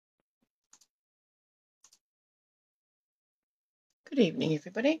Good evening,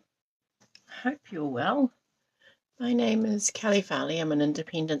 everybody. Hope you're well. My name is Kelley Farley. I'm an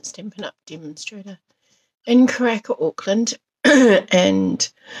independent Stampin' Up demonstrator in Karaka, Auckland. And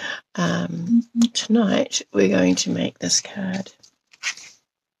tonight we're going to make this card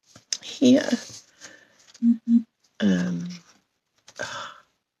here.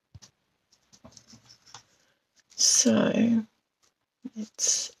 So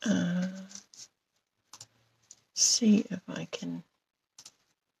let's see if I can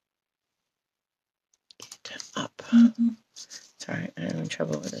get it up. Sorry, I'm having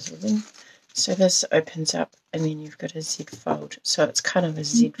trouble with this ribbon. So this opens up and then you've got a Z fold. So it's kind of a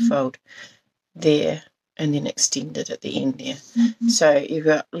Z fold there and then extended at the end there. So you've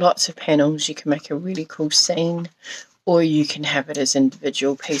got lots of panels. You can make a really cool scene, or you can have it as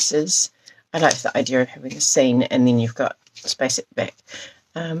individual pieces. I like the idea of having a scene and then you've got space at the back.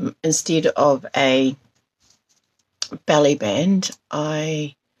 Instead of a belly band,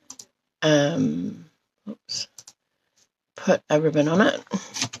 I put a ribbon on it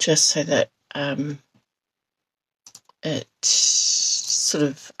just so that it sort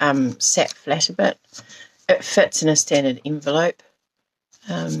of sat flat a bit. It fits in a standard envelope.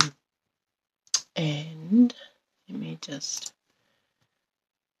 And let me just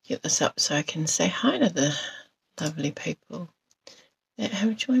get this up so I can say hi to the lovely people that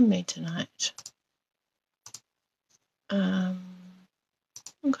have joined me tonight.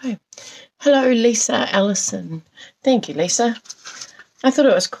 Okay. Hello, Lisa Allison. Thank you, Lisa. I thought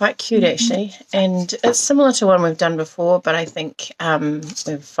it was quite cute, actually, and it's similar to one we've done before, but I think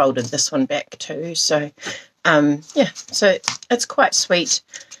we've folded this one back too. So, yeah, so it's quite sweet.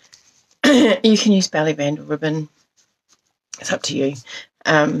 You can use belly band or ribbon. It's up to you.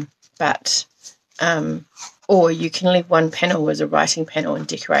 Or you can leave one panel as a writing panel and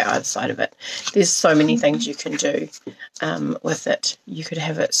decorate either side of it. There's so many things you can do with it. You could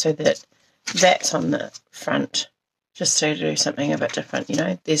have it so that that's on the front, just to do something a bit different. You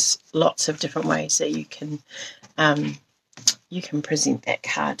know, there's lots of different ways that you can present that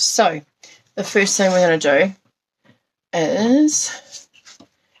card. So the first thing we're going to do is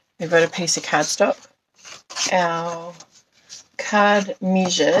we've got a piece of cardstock. Our card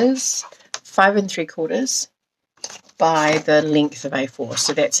measures 5 3/4 by the length of A4,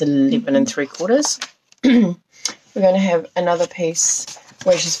 so that's 11 3/4. We're going to have another piece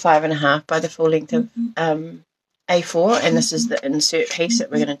which is 5 1/2 by the full length of A4, and this is the insert piece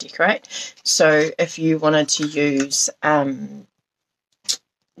that we're going to decorate. So if you wanted to use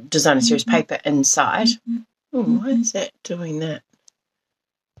designer series paper inside, why is that doing that?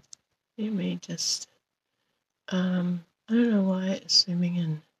 Let me just, I don't know why it's zooming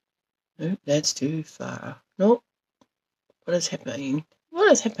in. Nope, that's too far. Nope. What is happening?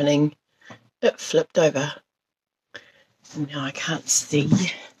 What is happening? It flipped over. Now I can't see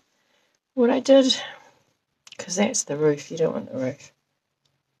what I did, because that's the roof. You don't want the roof.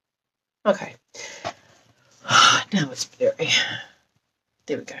 Okay. Now it's blurry.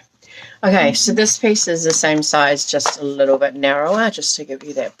 There we go. Okay, so this piece is the same size, just a little bit narrower, just to give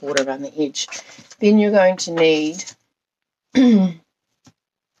you that border around the edge. Then you're going to need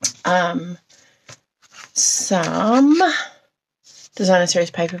some designer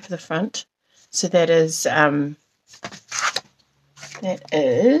series paper for the front. So that is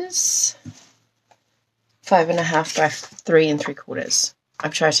 5 1/2 by 3 3/4.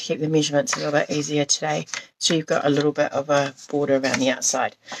 I've tried to keep the measurements a little bit easier today, so you've got a little bit of a border around the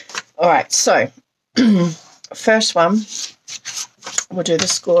outside. All right, so first one, we'll do the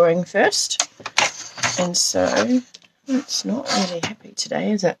scoring first. And so it's not really happy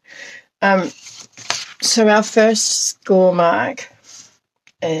today, is it? So our first score mark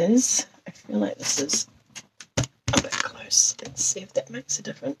is, I feel like this is a bit close. Let's see if that makes a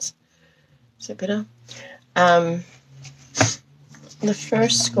difference. Is that better? The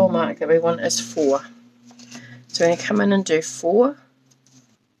first score mark that we want is 4. So we're going to come in and do 4.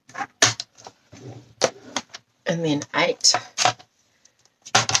 And then 8.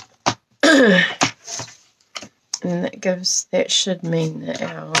 And that should mean that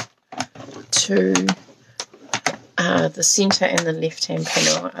our two, the center and the left hand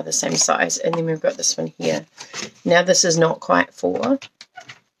panel are the same size. And then we've got this one here. Now this is not quite 4.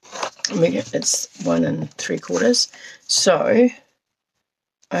 It's 1 3/4. So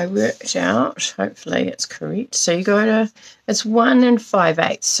I worked out, hopefully it's correct. So you go to, it's 1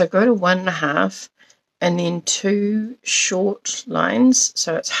 5/8. So go to 1 1/2 and then 2 short lines.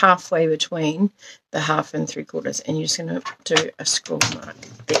 So it's halfway between the 1/2 and 3/4. And you're just going to do a scroll mark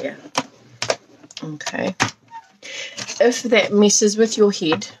there. Okay. If that messes with your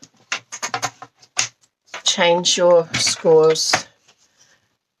head, change your scores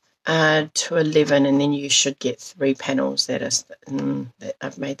to 11, and then you should get 3 panels. That is,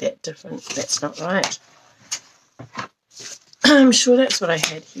 I've made that different. That's not right. I'm sure that's what I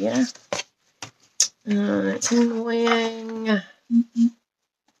had here. That's annoying.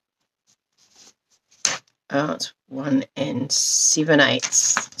 Oh, it's 1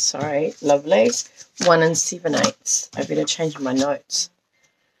 7/8. Sorry, lovelies. 1 7/8. I better change my notes.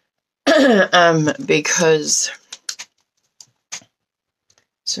 Because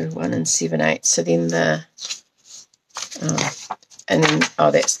so 1 7/8. So then and then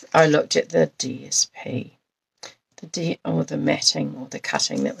that's, I looked at the DSP. The matting or the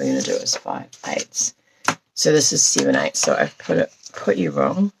cutting that we're going to do is 5/8. So this is 7/8. So I put you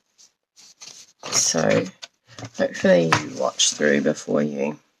wrong. So hopefully you watch through before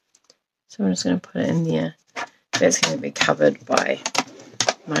you. So I'm just going to put it in there. That's going to be covered by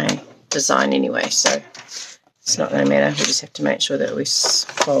my design anyway, so it's not going to matter. We just have to make sure that we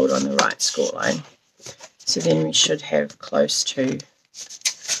fold on the right score line. So then we should have close to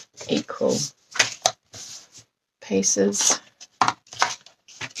equal pieces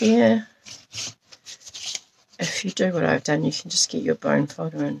here. If you do what I've done, you can just get your bone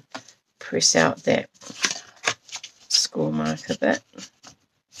folder and press out that score mark a bit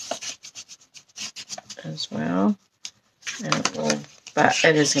as well, and it will, but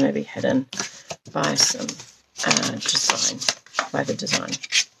it is going to be hidden by some design, by the design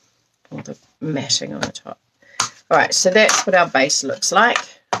or the matting on the top. Alright, so that's what our base looks like.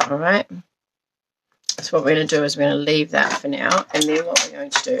 Alright, so what we're going to do is we're going to leave that for now, and then what we're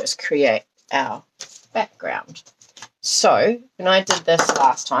going to do is create our background. So when I did this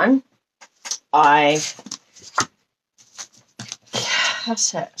last time, I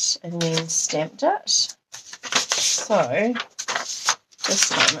cut it and then stamped it. So this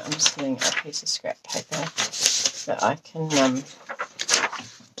time I'm just getting a piece of scrap paper that I can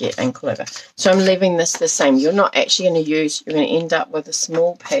get ink all over. So I'm leaving this the same. You're not actually going to use, you're going to end up with a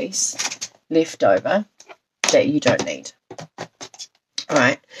small piece left over that you don't need.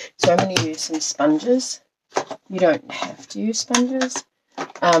 Alright, so I'm going to use some sponges. You don't have to use sponges.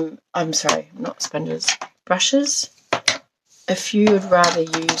 I'm sorry, not sponges, brushes. If you would rather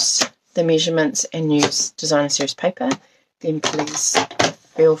use the measurements and use designer series paper, then please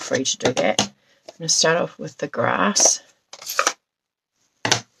feel free to do that. I'm going to start off with the grass,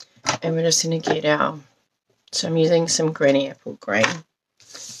 and we're just going to get our, so I'm using some granny apple green,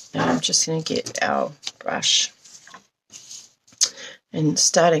 and I'm just going to get our brush, and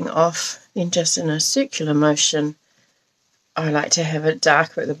starting off then just in a circular motion. I like to have it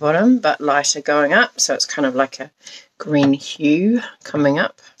darker at the bottom but lighter going up, so it's kind of like a green hue coming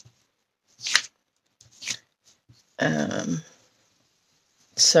up.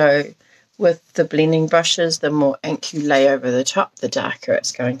 So with the blending brushes, the more ink you lay over the top, the darker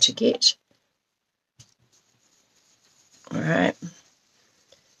it's going to get. Alright.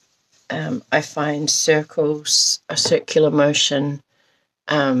 I find circles, a circular motion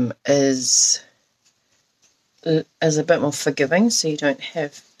is a bit more forgiving, so you don't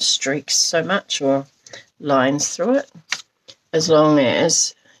have streaks so much or lines through it, as long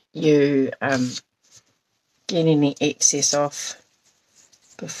as you get any excess off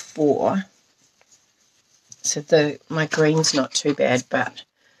before. So my green's not too bad, but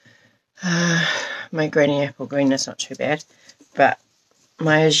my granny apple green is not too bad, but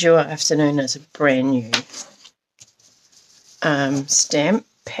my Azure Afternoon is a brand new stamp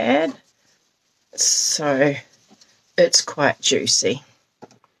pad, so it's quite juicy.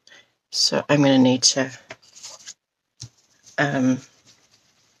 So I'm going to need to I'm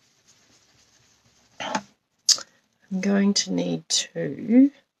going to need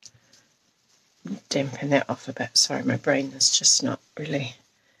to dampen that off a bit. Sorry, my brain is just not really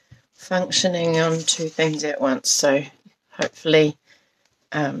functioning on 2 things at once, so hopefully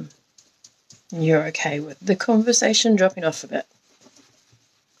you're okay with the conversation dropping off a bit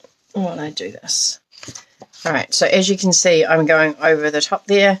while I do this. Alright, so as you can see, I'm going over the top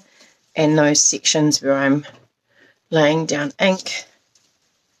there, and those sections where I'm laying down ink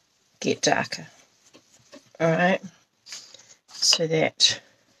get darker. Alright, so that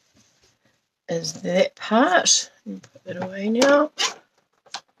is that part. I'll put that away now.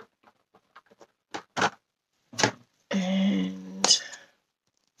 And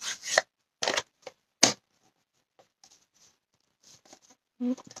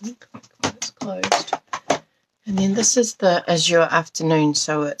it's closed. And then this is the Azure Afternoon,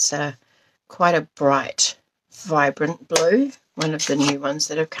 so it's quite a bright, vibrant blue, one of the new ones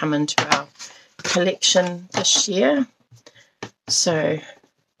that have come into our collection this year. So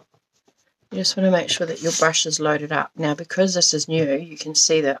You just want to make sure that your brush is loaded up. Now, because this is new, you can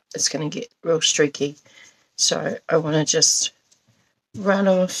see that it's going to get real streaky. So I want to just run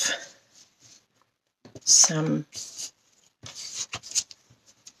off some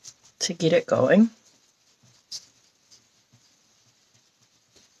to get it going.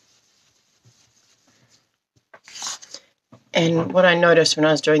 And what I noticed when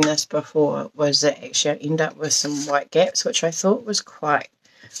I was doing this before was that actually I end up with some white gaps, which I thought was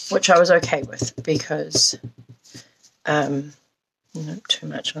which I was okay with, because, not too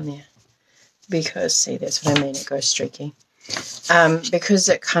much on there, because, see, that's what I mean, it goes streaky. Because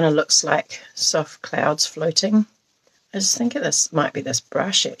it kind of looks like soft clouds floating. I just think this might be this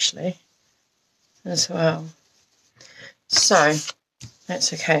brush, actually, as well. So,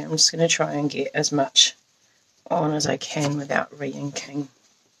 that's okay. I'm just going to try and get as much on as I can without re-inking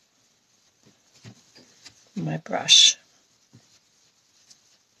my brush.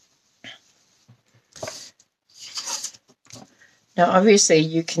 Now obviously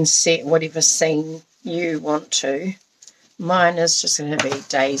you can set whatever scene you want to. Mine is just going to be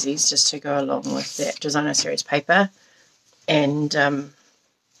daisies, just to go along with that designer series paper. And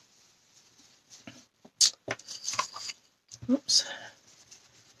oops.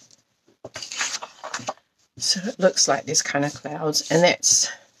 So it looks like there's kind of clouds, and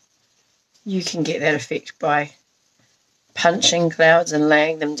you can get that effect by punching clouds and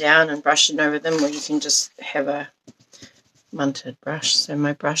laying them down and brushing over them, or you can just have a munted brush. So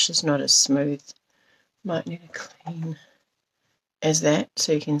my brush is not as smooth. Might need a clean as that,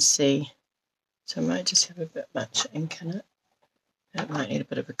 so you can see. So I might just have a bit much ink in it. It might need a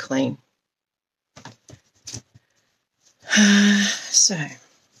bit of a clean. So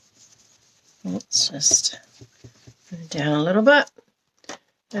let's just put it down a little bit,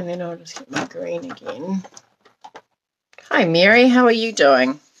 and then I'll just get my green again. Hi Mary, how are you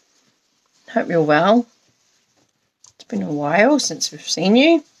doing? Hope you're well. It's been a while since we've seen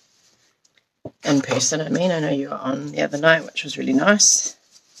you in person. I mean, I know you were on the other night, which was really nice,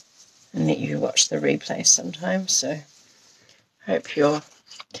 and that you watch the replay sometimes, so hope you're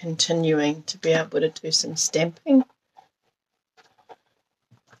continuing to be able to do some stamping.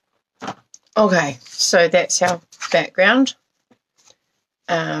 Okay, so that's our background.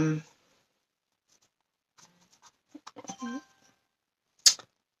 Well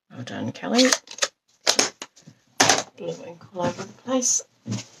done, Kelley. Blue ink all over the place.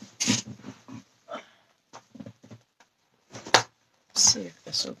 Let's see if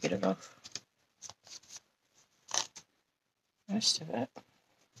this will get it off. Most of it.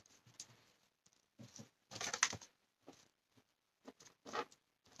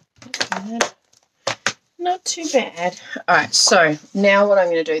 Not too bad. Alright, so now what I'm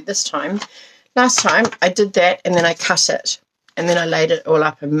going to do this time, last time I did that and then I cut it and then I laid it all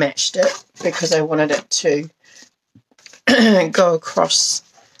up and matched it because I wanted it to go across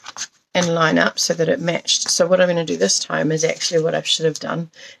and line up so that it matched. So what I'm going to do this time is actually what I should have done,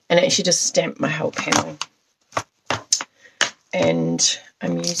 and actually just stamp my whole panel. And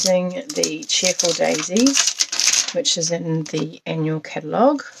I'm using the Cheerful Daisies, which is in the annual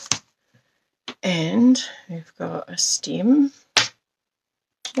catalogue. And we've got a stem.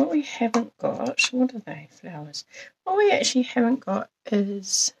 What we haven't got, what are they? Flowers. What we actually haven't got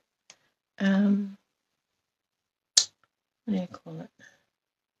is, what do you call it?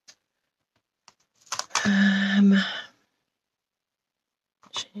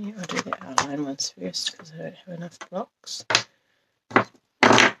 Actually, I'll do the outline ones first because I don't have enough blocks.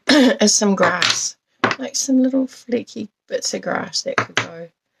 Is some grass, like some little fleeky bits of grass that could go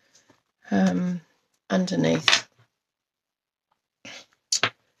underneath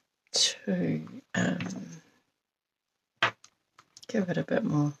to give it a bit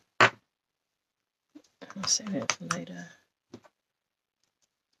more. I'll save that for later.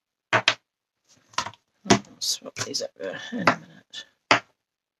 I'll swap these over in a minute.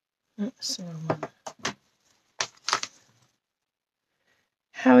 That's the wrong one.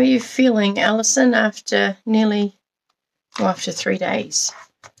 How are you feeling, Alison, after after 3 days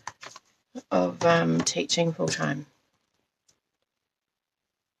of teaching full-time?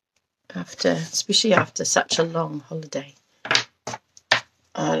 Especially after such a long holiday.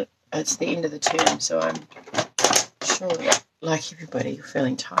 It's the end of the term, so I'm sure, like everybody, you're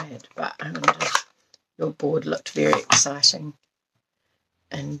feeling tired, but your board looked very exciting,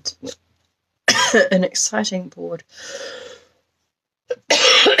 and an exciting board,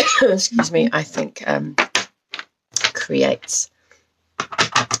 excuse me, I think creates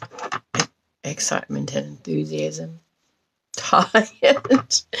excitement and enthusiasm.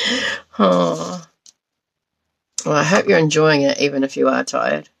 Tired. Oh. Well, I hope you're enjoying it, even if you are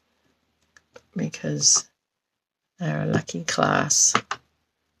tired. because they're a lucky class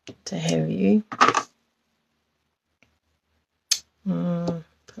to have you.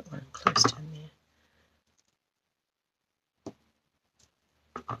 Put one close down there.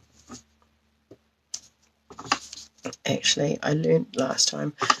 Actually, I learned last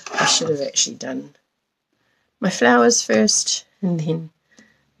time I should have actually done my flowers first and then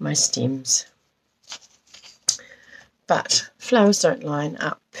my stems. But flowers don't line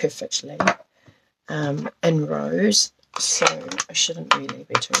up perfectly in rows, so I shouldn't really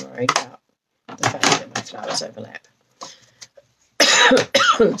be too worried about the fact that my flowers overlap.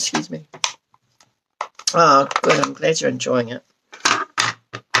 Excuse me. Oh, good. I'm glad you're enjoying it.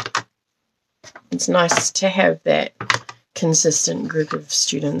 It's nice to have that consistent group of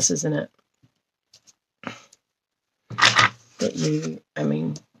students, isn't it? That you,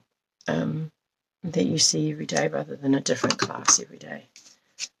 that you see every day rather than a different class every day.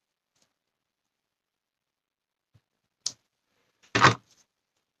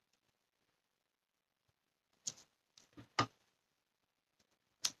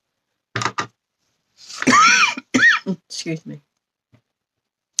 Excuse me.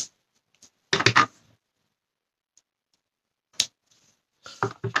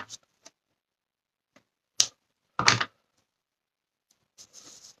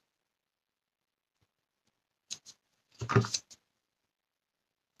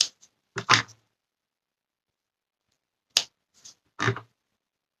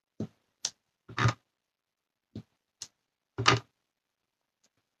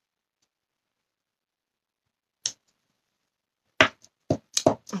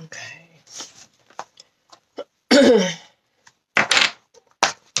 Okay.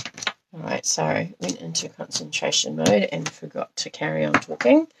 Alright, so went into concentration mode and forgot to carry on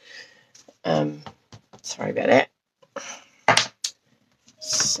talking. Sorry about that.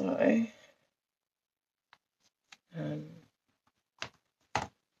 So,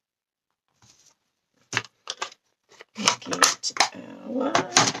 get our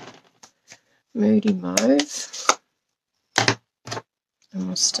Moody Mauve. And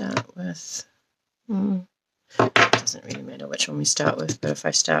we'll start with, it doesn't really matter which one we start with, but if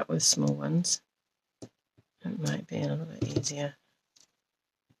I start with small ones, it might be a little bit easier.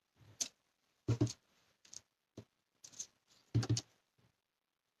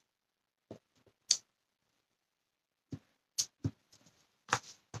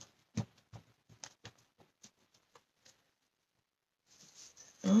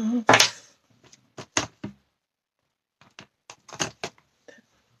 Oops.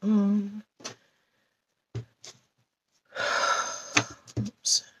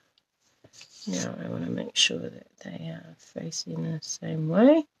 Now I want to make sure that they are facing the same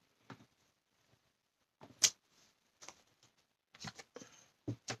way.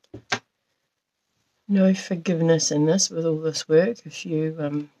 No forgiveness in this with all this work if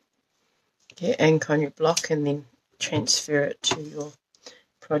you get ink on your block and then transfer it to your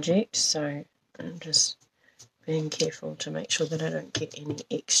project. So I'm just being careful to make sure that I don't get any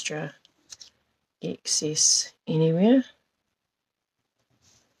extra excess anywhere.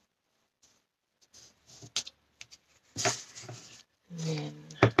 And then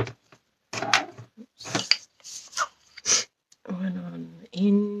one on the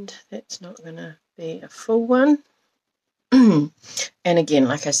end, that's not going to be a full one. And again,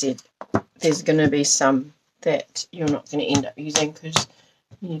 like I said, there's going to be some that you're not going to end up using because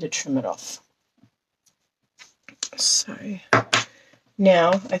you need to trim it off. So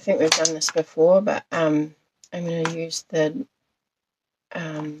now, I think we've done this before, but I'm going to use the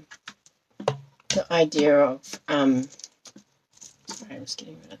idea of, sorry, I'm just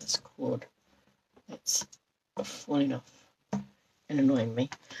getting rid of this cord. It's falling off and annoying me.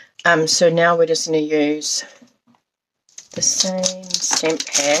 So now we're just going to use the same stamp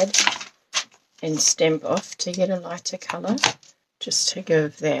pad and stamp off to get a lighter colour, just to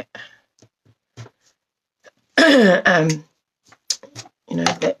give that, you know,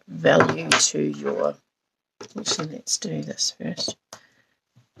 that value to your, actually let's do this first.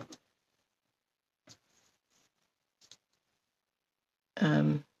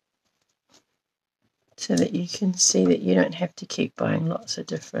 So that you can see that you don't have to keep buying lots of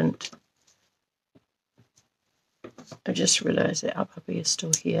different. I just realised that our puppy is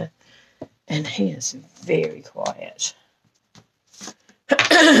still here and he is very quiet.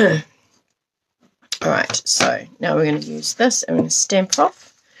 Alright, so now we're going to use this. I'm going to stamp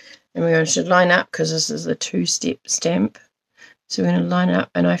off and we're going to line up because this is a two-step stamp. So we're going to line it up,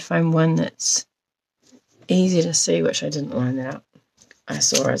 and I find one that's easy to see, which I didn't line that up. I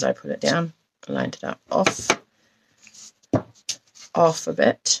saw as I put it down. I lined it up off. off a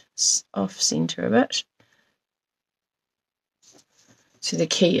bit, off center a bit. So the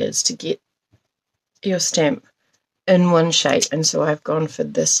key is to get your stamp in one shape, and so I've gone for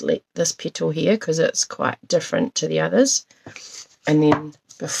this petal here because it's quite different to the others. And then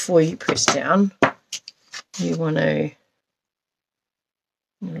before you press down, you want to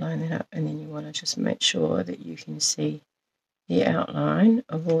line that up, and then you want to just make sure that you can see the outline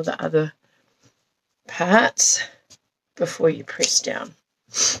of all the other parts before you press down.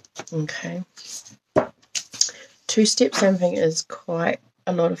 Okay. Two-step stamping is quite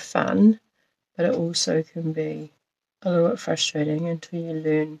a lot of fun, but it also can be a little bit frustrating until you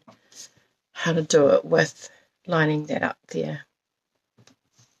learn how to do it with lining that up there.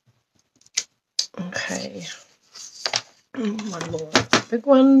 Okay, one more of the big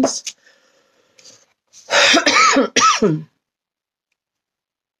ones.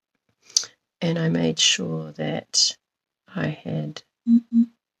 And I made sure that I had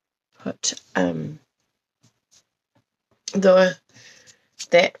put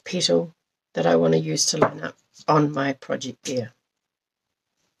that petal that I want to use to line up on my project there.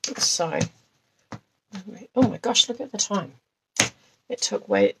 So, oh my gosh, look at the time.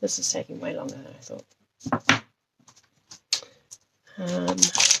 This is taking way longer than I thought.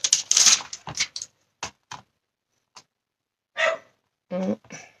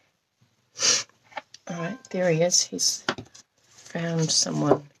 Alright, there he is. He's found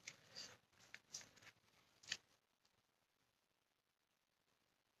someone.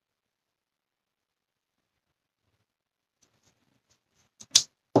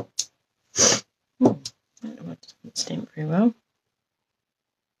 That doesn't stamp very well.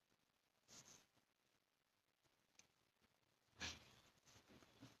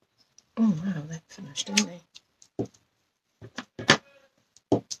 Oh wow, that finished, didn't they?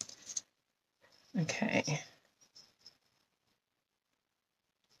 Okay.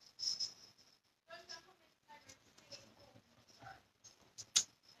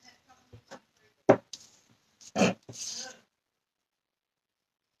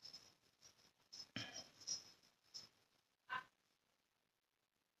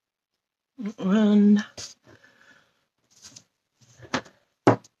 One.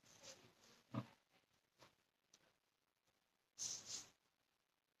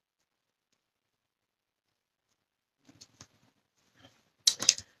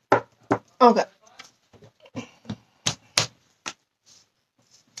 Okay.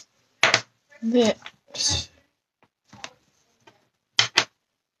 That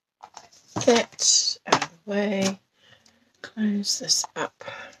out of the way. Close this up.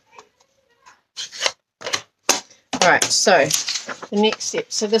 Alright, so the next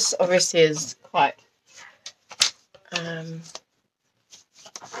step. So this obviously is quite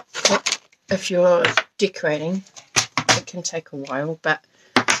if you're decorating, it can take a while, but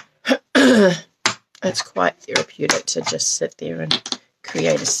it's quite therapeutic to just sit there and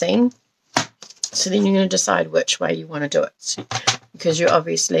create a scene. So then you're going to decide which way you want to do it, because you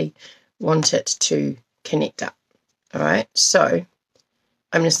obviously want it to connect up. Alright, so I'm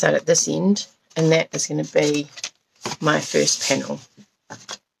going to start at this end, and that is going to be my first panel.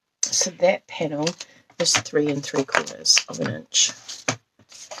 So that panel is 3 3/4 of an inch.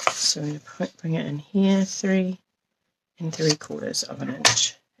 So I'm going to bring it in here, 3 3/4 of an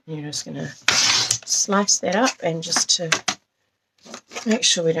inch. And you're just going to slice that up, and just to make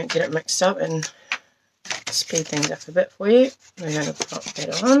sure we don't get it mixed up and speed things up a bit for you, we're going to pop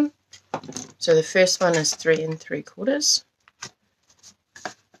that on. So the first one is 3 3/4.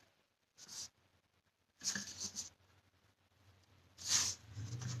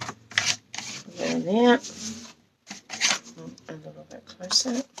 There, a little bit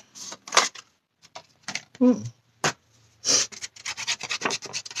closer.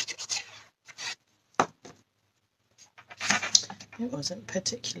 It wasn't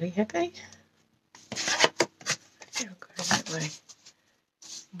particularly happy. Okay, I'll go that way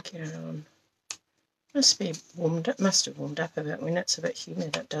and get it on. Must have warmed up a bit. When it's a bit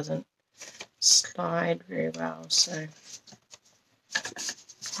humid, it doesn't slide very well. So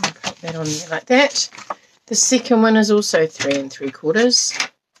I'll put that on there like that. The second one is also 3 3/4.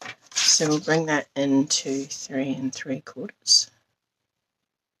 So we'll bring that into 3 3/4.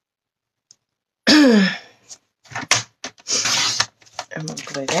 And we'll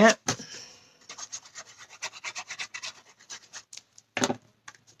glue that.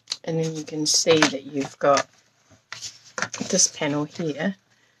 And then you can see that you've got this panel here.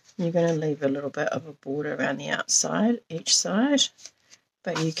 You're going to leave a little bit of a border around the outside, each side,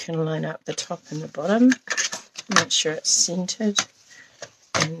 but you can line up the top and the bottom, make sure it's centered,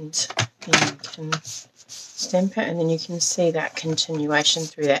 and then you can Stampin, and then you can see that continuation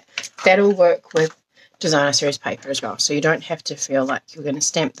through that. That'll work with designer series paper as well, so you don't have to feel like you're going to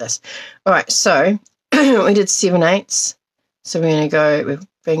stamp this. All right, so we did 7/8, so we're going to go, we've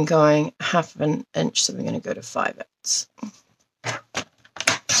been going 1/2 inch, so we're going to go to 5/8.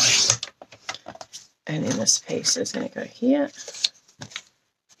 And then this piece is going to go here.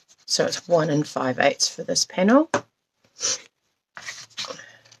 So it's 1 5/8 for this panel.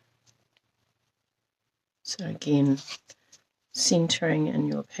 So again, centering in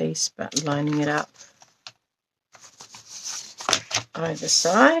your piece, but lining it up either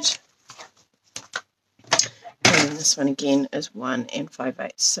side. And this one again is 1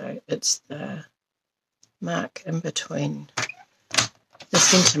 5/8. So it's the mark in between, the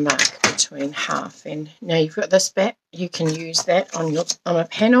center mark between half and, now you've got this back, you can use that on a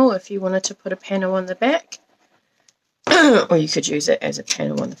panel if you wanted to put a panel on the back, or you could use it as a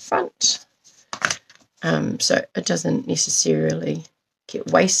panel on the front. So it doesn't necessarily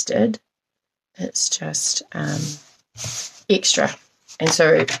get wasted, it's just extra. And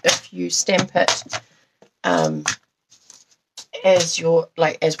so if you stamp it as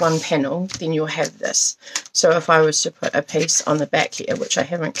one panel, then you'll have this. So if I was to put a piece on the back here, which I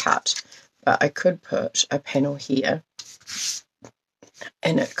haven't cut, but I could put a panel here,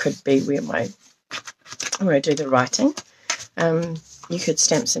 and it could be where I do the writing. You could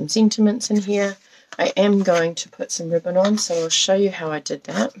stamp some sentiments in here. I am going to put some ribbon on, so I'll show you how I did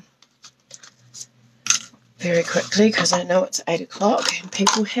that very quickly, because I know it's 8 o'clock and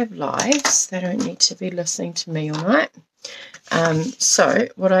people have lives. They don't need to be listening to me all night. So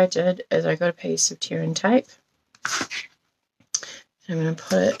what I did is I got a piece of tear and tape. I'm going to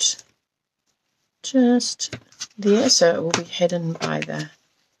put it just there, so it will be hidden by the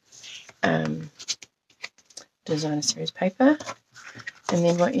designer series paper. And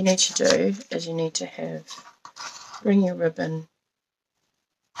then what you need to do is you need to bring your ribbon.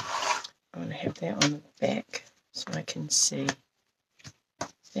 I want to have that on the back so I can see.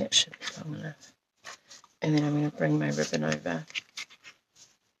 That should be long enough. And then I'm going to bring my ribbon over.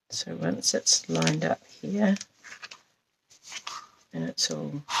 So once it's lined up here and it's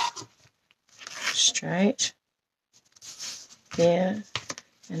all straight there,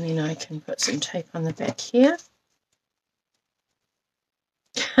 and then I can put some tape on the back here.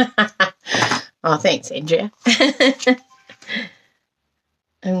 Oh, thanks, Andrea.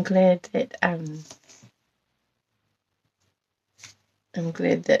 I'm glad that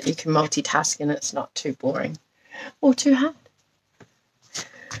you can multitask and it's not too boring or too hard.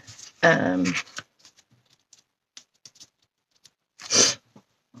 Let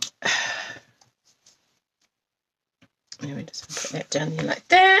me just put that down there like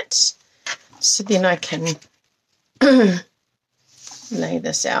that. So then I can lay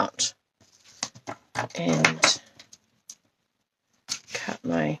this out and cut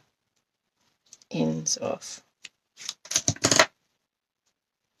my ends off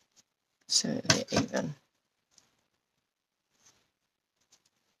so they're even.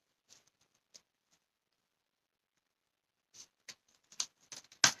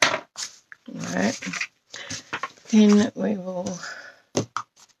 Alright, then we will,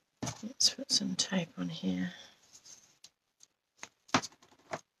 let's put some tape on here.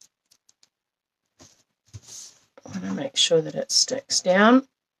 I want to make sure that it sticks down,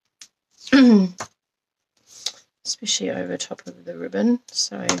 especially over top of the ribbon.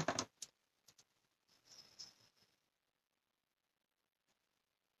 So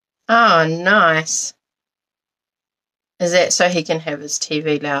oh, nice. Is that so he can have his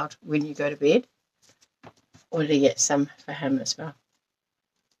TV loud when you go to bed? Or did he get some for him as well?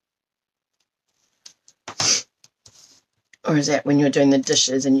 Or is that when you're doing the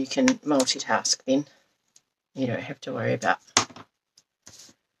dishes and you can multitask then? You don't have to worry about,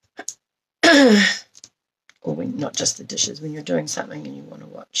 or when, not just the dishes, when you're doing something and you want to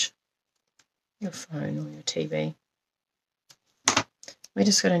watch your phone or your TV. We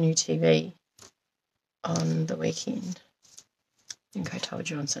just got a new TV on the weekend. I think I told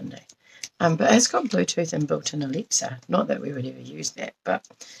you on Sunday. But it's got Bluetooth and built-in Alexa. Not that we would ever use that, but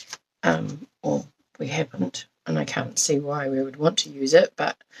or we haven't, and I can't see why we would want to use it,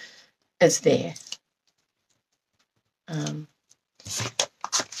 but it's there.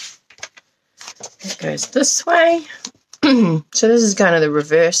 It goes this way. So this is kind of the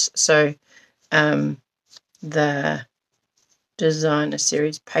reverse. So the designer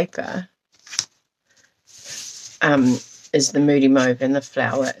series paper is the Moody Mauve, and the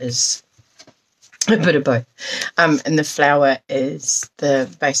flower is a bit of both. And the flower is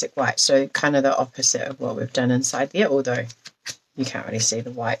the basic white, so kind of the opposite of what we've done inside there, although you can't really see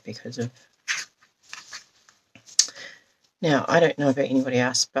the white because of Now, I don't know about anybody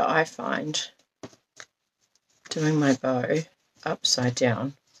else, but I find doing my bow upside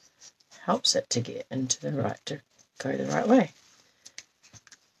down helps it to get into the right, to go the right way.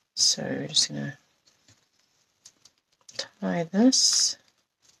 So we're just going to tie this.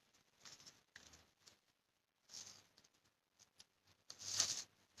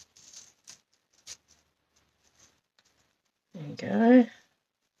 There you go.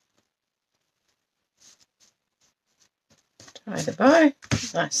 Tie the bow.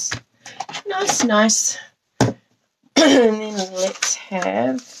 Nice. Nice, nice. And then let's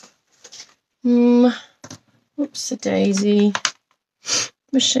have, oops, a daisy.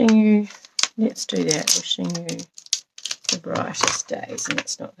 Wishing you, let's do that. Wishing you the brightest days, and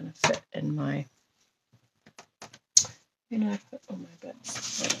it's not going to fit in my, where do I put all my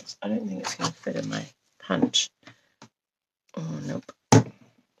bits? I don't think it's going to fit in my punch. Oh, nope.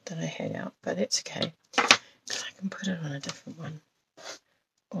 That I had out, but that's okay. Because I can put it on a different one.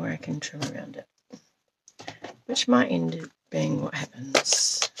 Or I can trim around it. Which might end up being what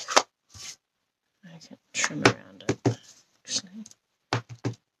happens. I can trim around it. Actually,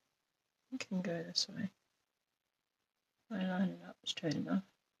 I can go this way. I line it up straight enough.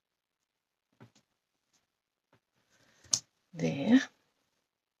 There.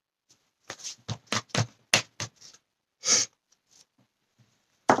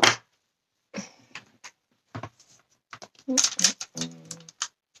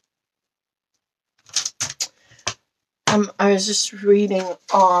 I was just reading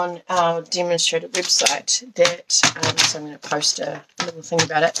on our Demonstrator website that, so I'm going to post a little thing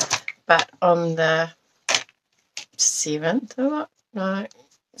about it, but on the 7th,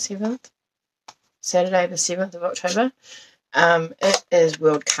 Saturday the 7th of October, it is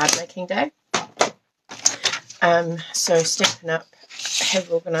World Card Making Day. So Stampin' Up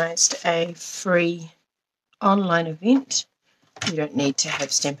have organised a free online event. You don't need to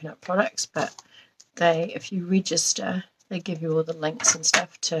have Stampin' Up products, but if you register, they give you all the links and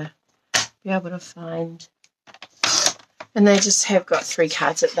stuff to be able to find. And they just have got 3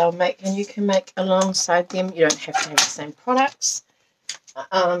 cards that they'll make, and you can make alongside them. You don't have to have the same products,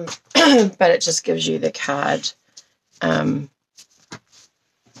 but it just gives you the card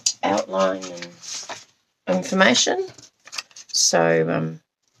outline and information. So,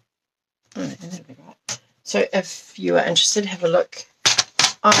 so if you are interested, have a look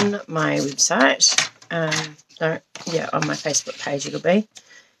on my website. On my Facebook page it'll be,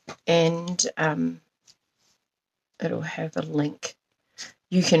 and it'll have a link.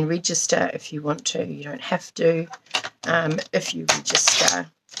 You can register if you want to. You don't have to. If you register,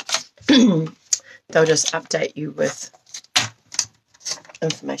 they'll just update you with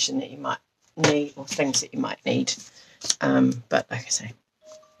information that you might need or things that you might need. But like I say,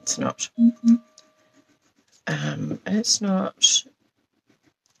 it's not. It's not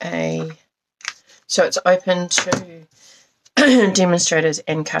a. So it's open to demonstrators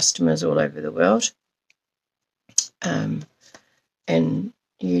and customers all over the world. And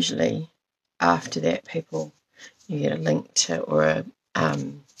usually after that, you get a link to, or a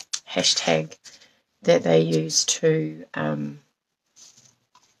hashtag that they use to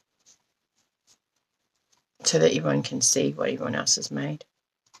so that everyone can see what everyone else has made.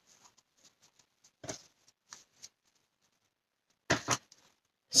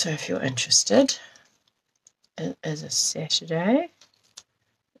 So if you're interested, it is a Saturday.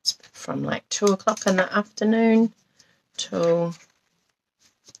 It's from like 2 o'clock in the afternoon till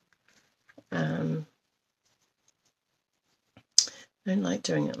I don't like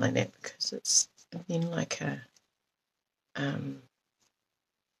doing it like that because it's then like a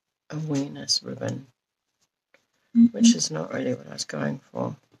awareness ribbon, which is not really what I was going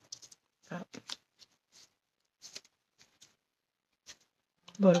for. But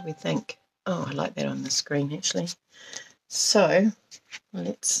what do we think? Oh, I like that on the screen actually. So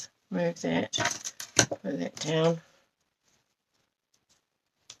let's move that, put that down.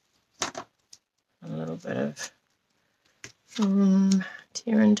 A little bit of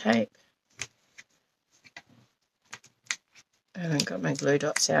tear and tape. I haven't got my glue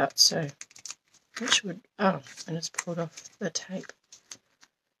dots out, so which would, and it's pulled off the tape,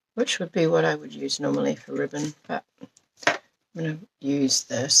 which would be what I would use normally for ribbon, but I'm going to use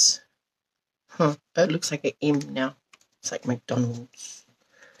this. It looks like an M now. It's like McDonald's.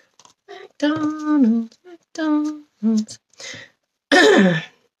 McDonald's.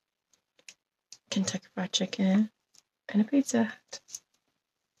 Kentucky Fried Chicken and a Pizza.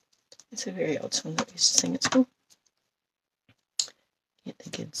 It's a very old song that we used to sing at school. Get the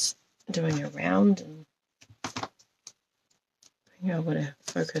kids doing a round and being able to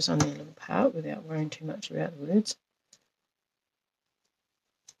focus on their little part without worrying too much about the words.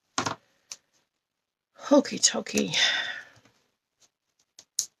 Okie dokie.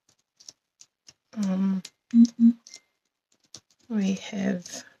 We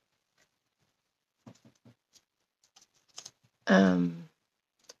have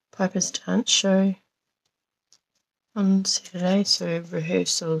Piper's dance show on Saturday, so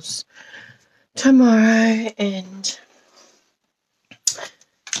rehearsals tomorrow and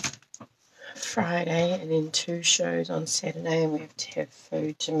Friday, and then 2 shows on Saturday, and we have to have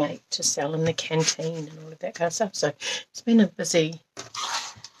food to make to sell in the canteen and all of that kind of stuff. So it's been a busy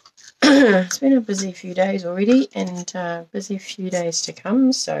few days already, and busy few days to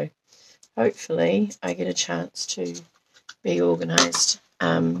come. So hopefully I get a chance to be organised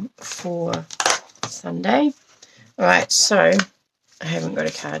for Sunday. All right, so I haven't got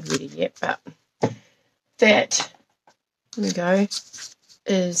a card ready yet, but that, there we go,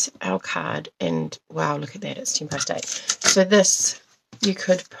 is our card. And wow, look at that, it's 8:10. So this you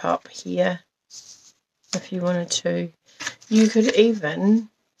could pop here if you wanted to. You could even,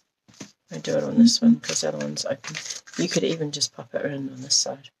 I do it on this one because the other one's open. You could even just pop it in on this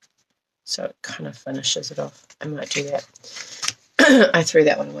side, so it kind of finishes it off. I might do that. I threw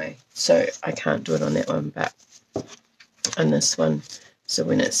that one away, so I can't do it on that one, but on this one, so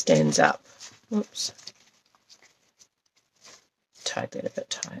when it stands up, whoops, tied that a bit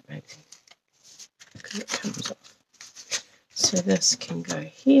tight maybe, because it comes off. So this can go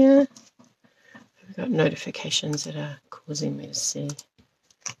here. We've got notifications that are causing me to see.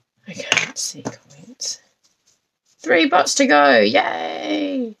 I can't see comments. 3 bots to go,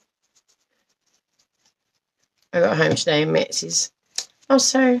 yay! I got home today and Matt says, oh,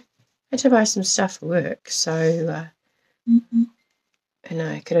 so I had to buy some stuff for work, so and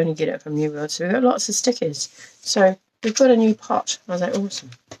I could only get it from New World, so we've got lots of stickers. So we've got a new pot. I was like, awesome.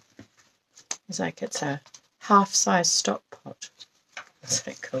 It's like, it's a half-size stock pot. It's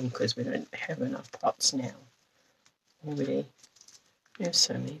like cool, because we don't have enough pots now already. We have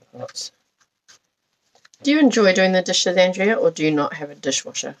so many pots. Do you enjoy doing the dishes, Andrea, or do you not have a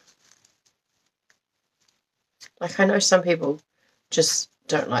dishwasher? Like, I know some people just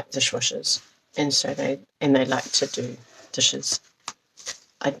don't like dishwashers, and so they like to do dishes.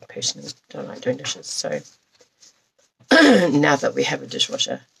 I personally don't like doing dishes, so now that we have a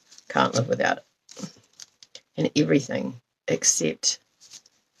dishwasher, can't live without it. And everything except,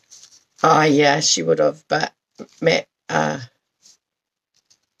 oh yeah, she would have, but Matt's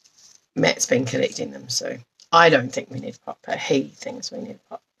been collecting them, so I don't think we need a pot, but he thinks we need a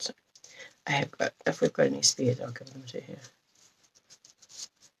pot. So I have got, if we've got any spares, I'll give them to her.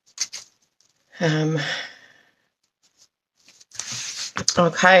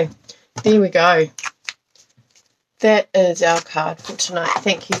 Okay, there we go. That is our card for tonight.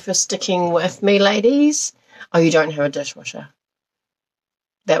 Thank you for sticking with me, ladies. Oh, you don't have a dishwasher?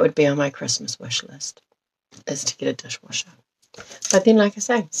 That would be on my Christmas wish list, is to get a dishwasher. But then, like I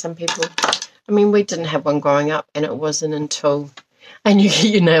say, some people, I mean, we didn't have one growing up, and it wasn't until, and you get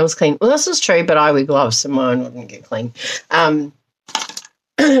your nails clean. Well, this is true, but I wear gloves, so mine wouldn't get clean.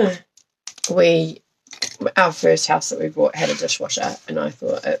 Our first house that we bought had a dishwasher, and I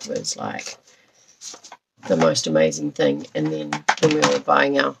thought it was like the most amazing thing. And then when we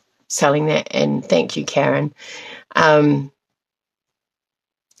were selling that, and thank you, Karen, one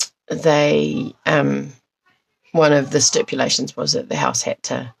of the stipulations was that the house had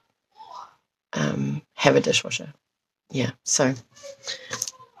to have a dishwasher. Yeah, so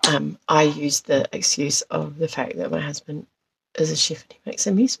I used the excuse of the fact that my husband is a chef and he makes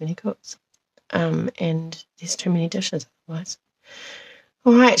a mess when he cooks. And there's too many dishes otherwise.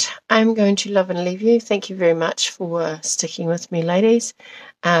 All right, I'm going to love and leave you. Thank you very much for sticking with me, ladies.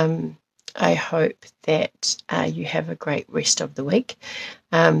 I hope that you have a great rest of the week.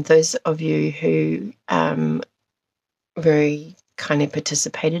 Those of you who very kindly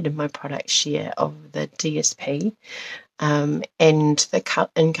participated in my product share of the DSP and the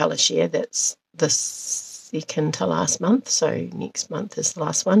in colour share, that's the second to last month, so next month is the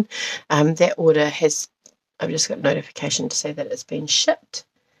last one. That order has, I've just got notification to say that it's been shipped,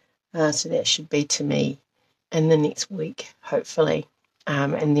 so that should be to me in the next week, hopefully,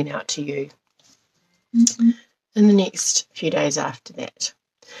 and then out to you in the next few days after that.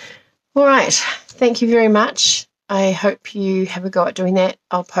 All right, thank you very much. I hope you have a go at doing that.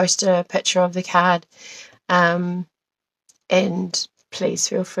 I'll post a picture of the card, and please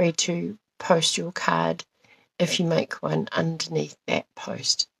feel free to post your card if you make one underneath that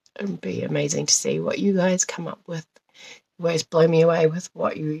post. It would be amazing to see what you guys come up with. You always blow me away with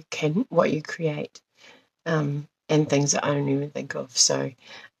what you create, and things that I don't even think of. So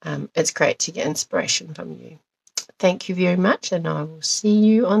it's great to get inspiration from you. Thank you very much, and I will see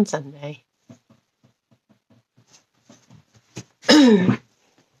you on Sunday.